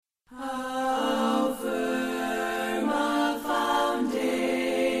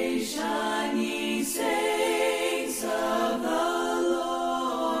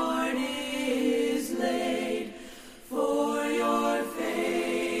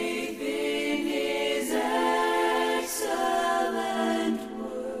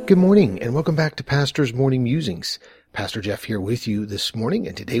Good morning, and welcome back to Pastor's Morning Musings. Pastor Jeff here with you this morning,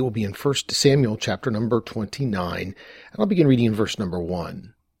 and today we'll be in 1 Samuel chapter number 29, and I'll begin reading in verse number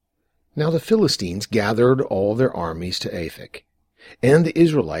 1. Now the Philistines gathered all their armies to Aphek, and the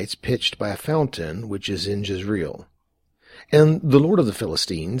Israelites pitched by a fountain which is in Jezreel. And the Lord of the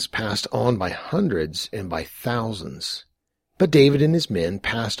Philistines passed on by hundreds and by thousands. But David and his men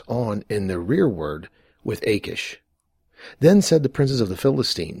passed on in the rearward with Achish. Then said the princes of the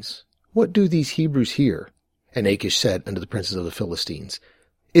Philistines, What do these Hebrews here? And Achish said unto the princes of the Philistines,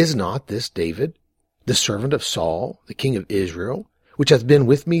 Is not this David, the servant of Saul, the king of Israel, which hath been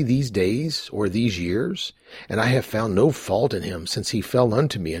with me these days or these years? And I have found no fault in him since he fell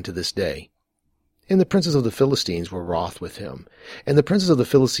unto me unto this day. And the princes of the Philistines were wroth with him. And the princes of the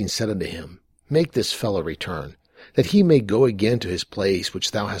Philistines said unto him, Make this fellow return, that he may go again to his place which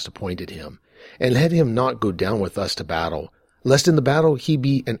thou hast appointed him. And let him not go down with us to battle, lest in the battle he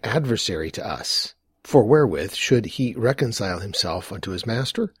be an adversary to us. For wherewith should he reconcile himself unto his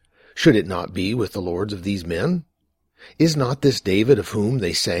master? Should it not be with the lords of these men? Is not this David of whom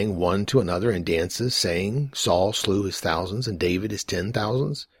they sang one to another in dances, saying, Saul slew his thousands, and David his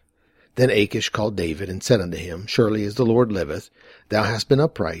 10,000s? Then Achish called David, and said unto him, Surely as the Lord liveth, thou hast been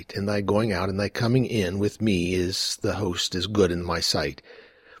upright, and thy going out and thy coming in with me is the host is good in my sight.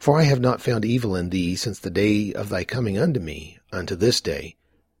 For I have not found evil in thee since the day of thy coming unto me, unto this day.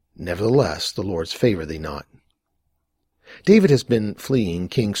 Nevertheless, the Lord's favor thee not. David has been fleeing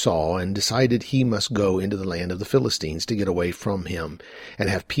King Saul, and decided he must go into the land of the Philistines to get away from him and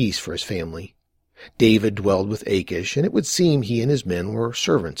have peace for his family. David dwelled with Achish, and it would seem he and his men were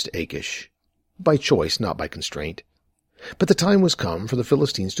servants to Achish, by choice, not by constraint. But the time was come for the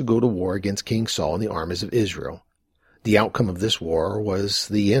Philistines to go to war against King Saul and the armies of Israel. The outcome of this war was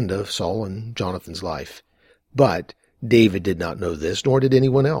the end of Saul and Jonathan's life. But David did not know this, nor did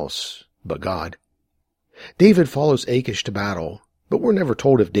anyone else, but God. David follows Achish to battle, but we're never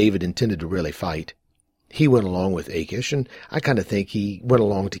told if David intended to really fight. He went along with Achish, and I kind of think he went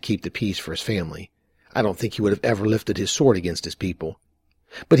along to keep the peace for his family. I don't think he would have ever lifted his sword against his people.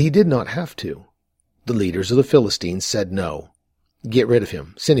 But he did not have to. The leaders of the Philistines said no. Get rid of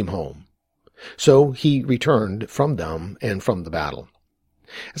him. Send him home. So he returned from them and from the battle.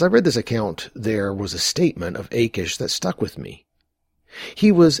 As I read this account, there was a statement of Achish that stuck with me.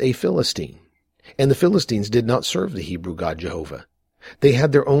 He was a Philistine, and the Philistines did not serve the Hebrew God Jehovah. They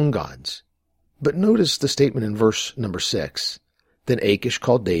had their own gods. But notice the statement in verse number 6. Then Achish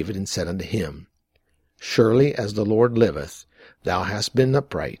called David and said unto him, Surely as the Lord liveth, thou hast been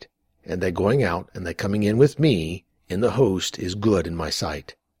upright, and thy going out and thy coming in with me in the host is good in my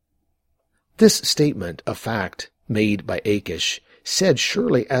sight. This statement of fact made by Achish said,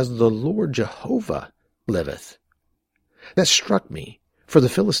 Surely as the Lord Jehovah liveth. That struck me for the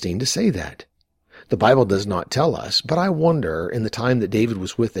Philistine to say that. The Bible does not tell us, but I wonder in the time that David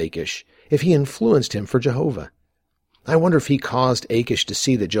was with Achish if he influenced him for Jehovah. I wonder if he caused Achish to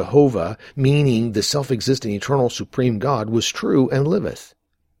see that Jehovah, meaning the self-existing eternal supreme God, was true and liveth.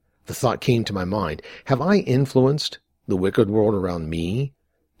 The thought came to my mind, have I influenced the wicked world around me,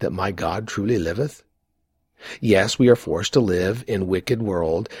 that my God truly liveth? Yes, we are forced to live in a wicked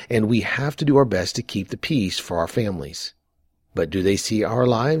world, and we have to do our best to keep the peace for our families. But do they see our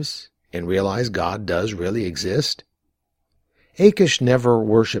lives and realize God does really exist? Achish never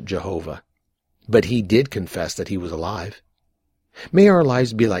worshiped Jehovah, but he did confess that he was alive. May our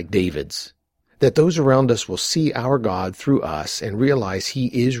lives be like David's, that those around us will see our God through us and realize he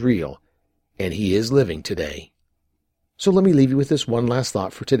is real, and he is living today. So let me leave you with this one last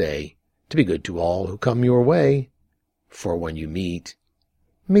thought for today, to be good to all who come your way. For when you meet,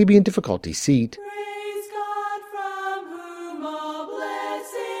 maybe in difficulty seat,